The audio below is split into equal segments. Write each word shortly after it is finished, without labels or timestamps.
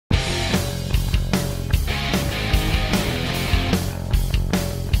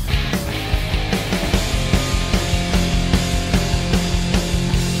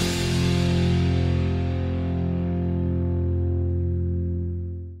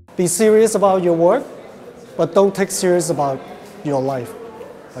Be serious about your work, but don't take serious about your life,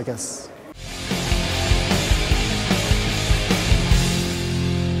 I guess.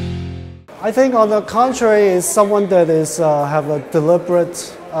 I think on the contrary is someone that is have a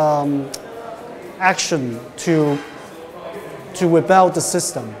deliberate action to rebel the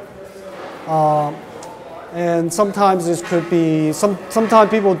system. And sometimes it could be, sometimes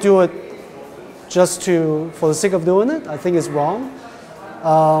people do it just for the sake of doing it. I think it's wrong.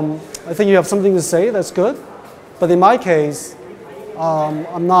 I think you have something to say, that's good. But in my case,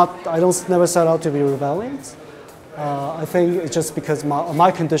 I don't never set out to be rebellious. I think it's just because my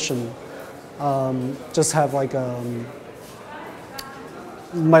condition just have like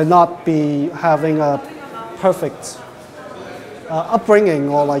might not be having a perfect upbringing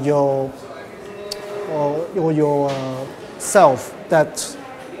or like your self that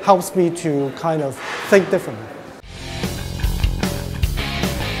helps me to kind of think differently.